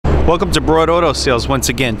Welcome to Broad Auto Sales once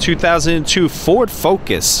again. 2002 Ford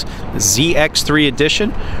Focus ZX3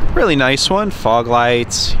 edition. Really nice one. Fog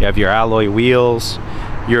lights, you have your alloy wheels,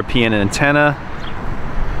 European antenna.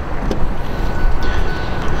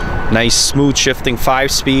 Nice smooth shifting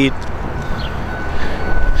 5-speed.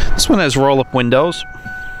 This one has roll-up windows.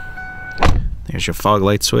 There's your fog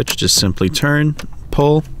light switch. Just simply turn,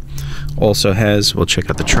 pull. Also has, we'll check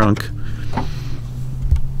out the trunk,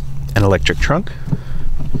 an electric trunk.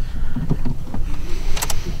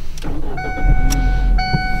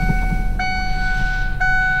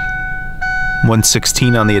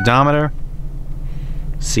 .116 on the odometer.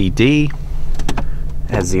 CD.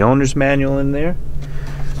 Has the owner's manual in there.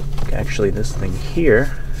 Actually, this thing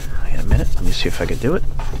here, wait a minute, let me see if I can do it.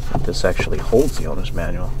 This actually holds the owner's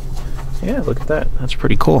manual. Yeah, look at that. That's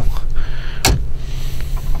pretty cool.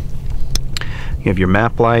 You have your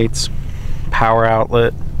map lights, power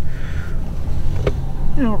outlet.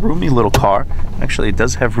 You know, roomy little car. Actually, it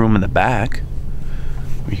does have room in the back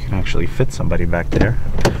where you can actually fit somebody back there.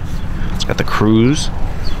 It's got the cruise.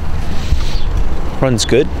 Runs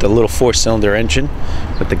good. The little 4-cylinder engine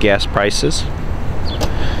with the gas prices.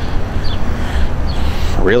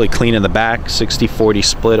 Really clean in the back. 60/40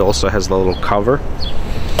 split. Also has the little cover.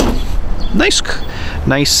 Nice.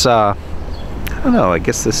 I don't know. I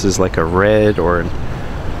guess this is like a red or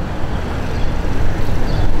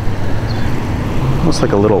almost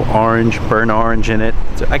like a little orange, burnt orange in it.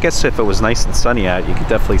 I guess if it was nice and sunny out, you could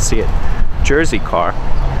definitely see it. Jersey car.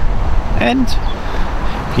 And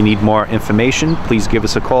if you need more information, please give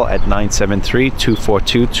us a call at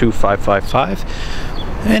 973-242-2555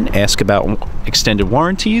 and ask about extended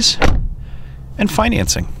warranties and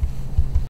financing.